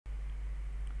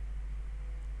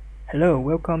Hello,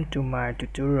 welcome to my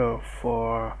tutorial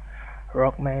for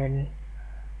Megaman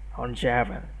on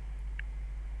Java.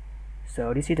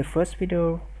 So this is the first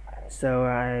video, so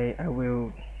I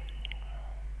will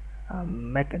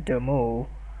make a demo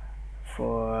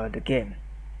for the game.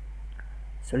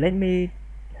 So let me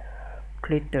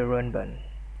click the run button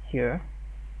here.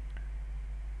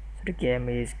 So the game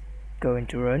is going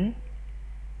to run.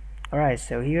 Alright,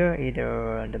 so here is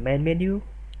the main menu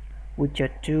with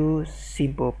just two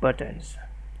simple buttons.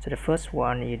 So the first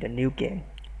one is the new game,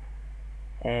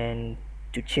 and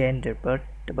to change the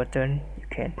button you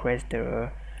can press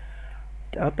the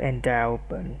up and down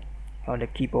button on the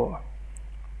keyboard.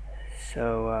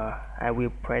 So I will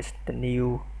press the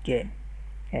new game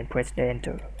and press the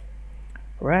enter.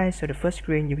 Right, so the first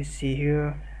screen you can see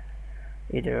here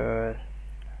is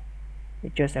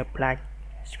it's just a black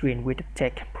screen with the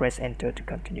text. Press enter to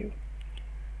continue.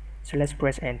 So let's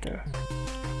press enter.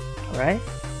 Alright,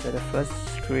 so the first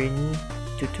screen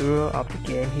tutorial of the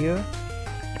game here.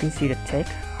 You can see the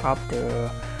text of the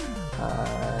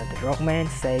Rockman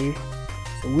say,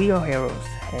 so we are heroes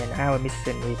and our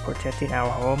mission is protecting our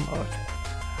home earth.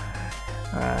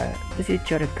 This is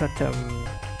just a custom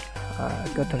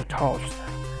thoughts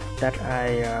that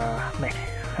I make.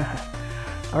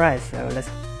 Alright, so let's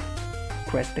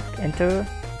press the enter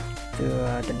to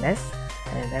the next,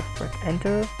 and let's press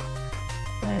enter,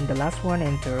 and the last one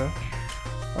enter.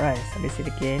 Alright, so this is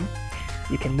the game.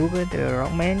 You can move the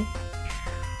Rockman,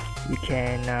 you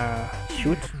can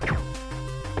shoot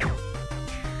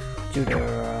to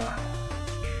the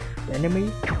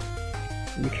enemy,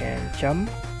 you can jump,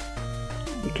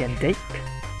 you can dig,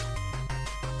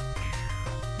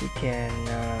 you can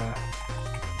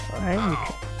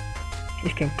you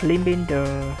can climb in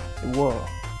the wall.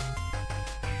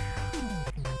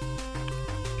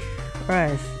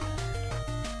 Right,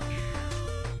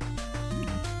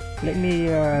 let me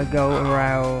go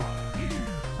around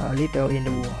a little in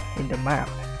the map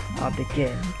of the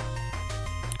game.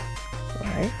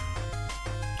 Right.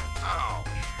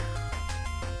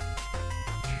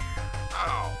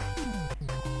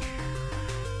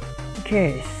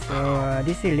 Okay, so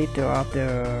this is a little of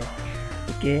the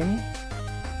game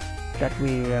that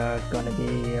we gonna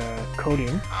be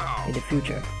coding in the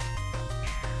future.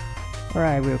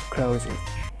 Alright, we'll close it.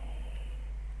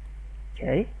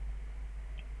 Okay,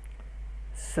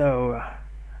 so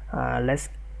let's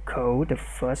code the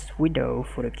first window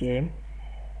for the game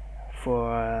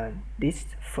for this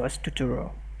first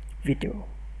tutorial video.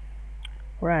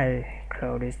 Right,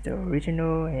 close is the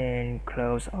original and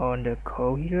close on the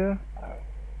code here.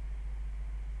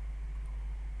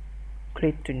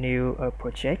 Click to new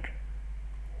project,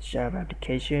 Java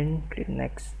application, click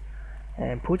next,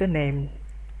 and put the name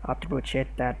of the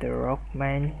project that the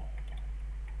Rockman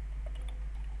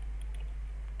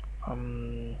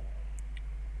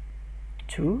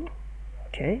 2.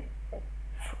 Okay,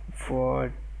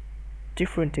 for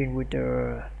different thing with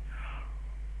the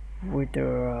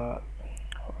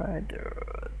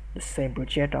same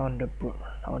project on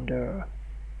the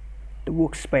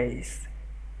workspace.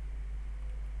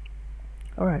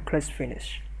 Alright, let's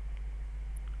finish.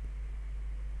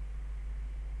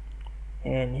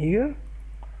 And here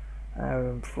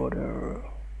for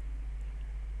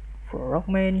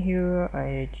Rockman here,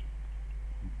 I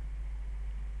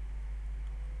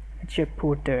just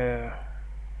put the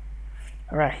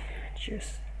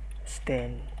just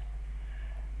stand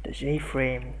the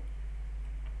J-frame.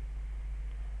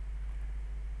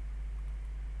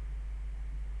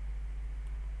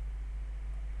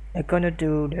 I'm gonna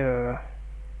do the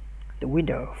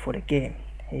window for the game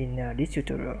in this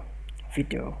tutorial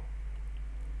video.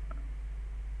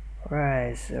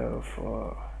 Right, so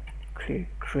for create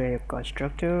a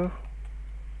constructor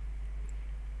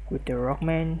with the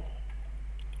Rockman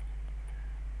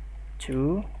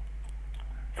 2.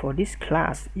 For this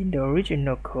class in the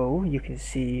original code, you can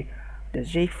see the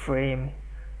J-frame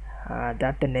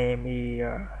that the name is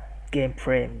game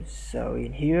frame. So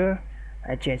in here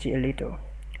I change it a little.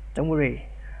 Don't worry,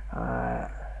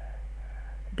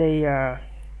 they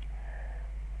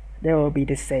will be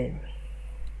the same.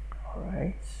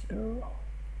 Alright, so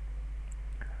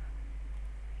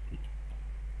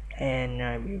and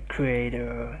I will create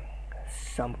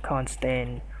some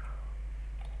constant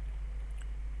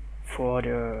for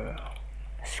the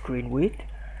screen width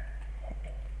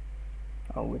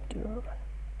with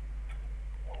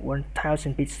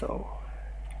 1000 pixel,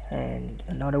 and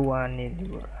another one is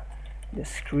the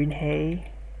screen height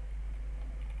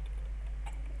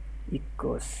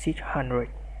equals 600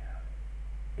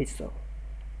 pixel.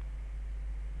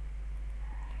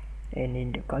 And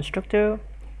in the constructor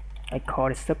I call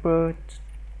it separate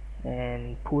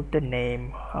and put the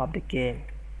name of the game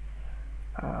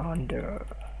on the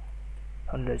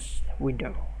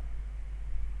window.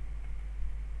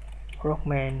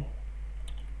 Rockman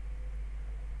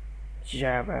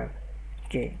Java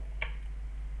game,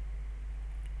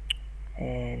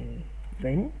 and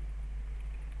then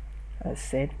I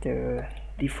set the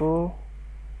default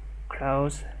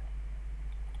clouds.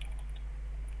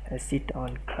 I sit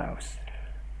on clouds,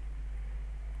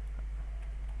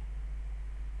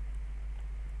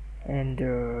 and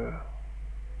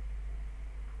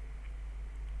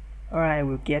alright,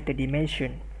 we'll get the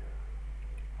dimension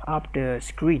of the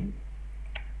screen.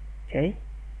 Okay,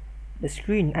 the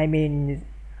screen, I mean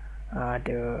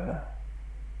the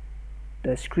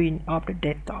screen of the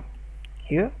desktop.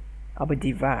 Here our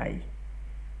device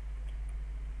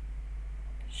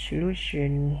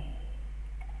solution.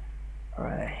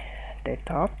 Alright,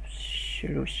 desktop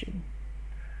solution.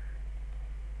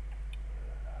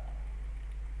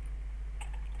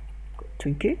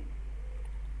 Trinket.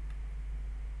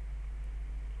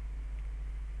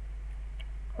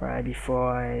 Alright,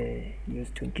 before I use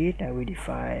trinket, I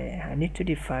need to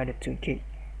define the trinket.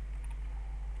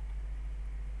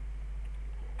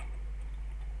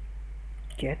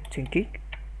 Get trinket,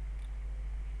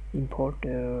 import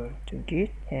the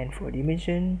trinket, and for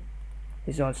dimension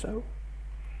is also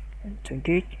and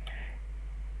trinket.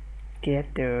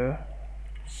 Get the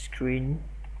screen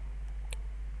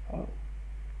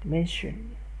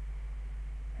dimension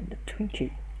and the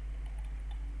trinket.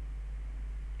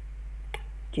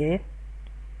 Get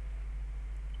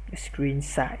the screen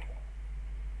size.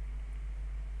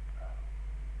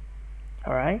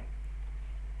 Alright,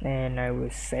 and I will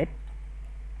set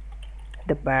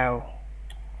the bound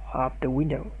of the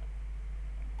window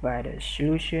by the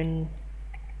solution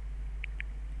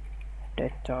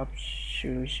desktop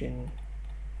solution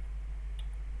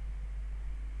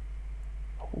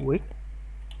width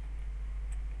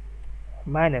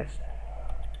minus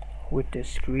with the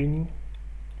screen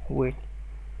width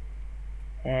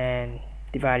and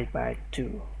divided by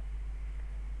 2,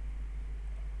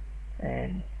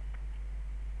 and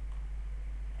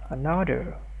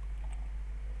another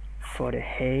for the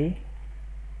height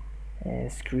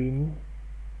and screen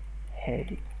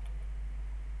height,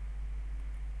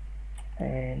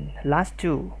 and last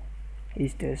 2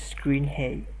 is the screen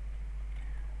height,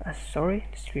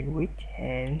 screen width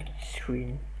and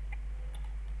screen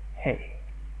height.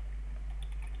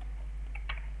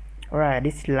 Alright,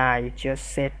 this line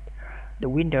just set the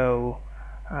window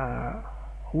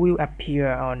will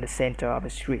appear on the center of the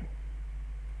screen.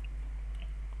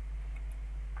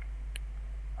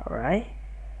 Alright,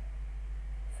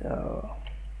 so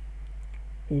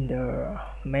in the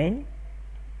main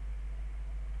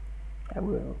I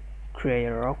will create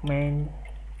a Rockman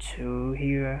 2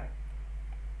 here,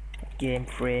 game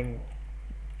frame,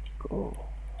 go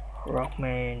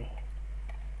Rockman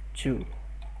 2,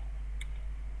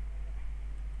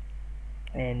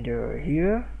 and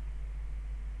here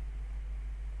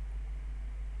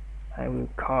I will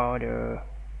call the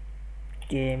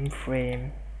game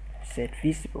frame set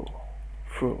visible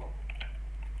through.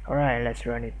 Alright, let's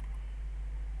run it.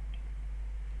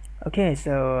 Okay,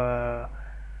 so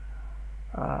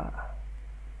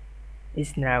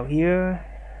it's now here.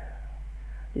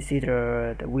 This is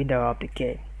the window of the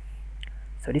game.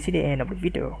 So this is the end of the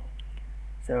video.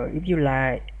 So if you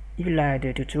like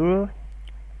the tutorial,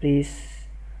 please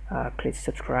click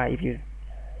subscribe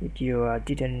if you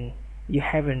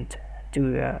haven't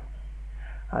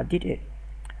did it,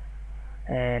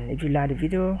 and if you like the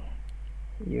video,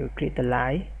 you click the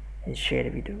like and share the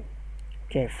video.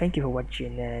 Okay, thank you for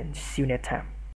watching, and see you next time.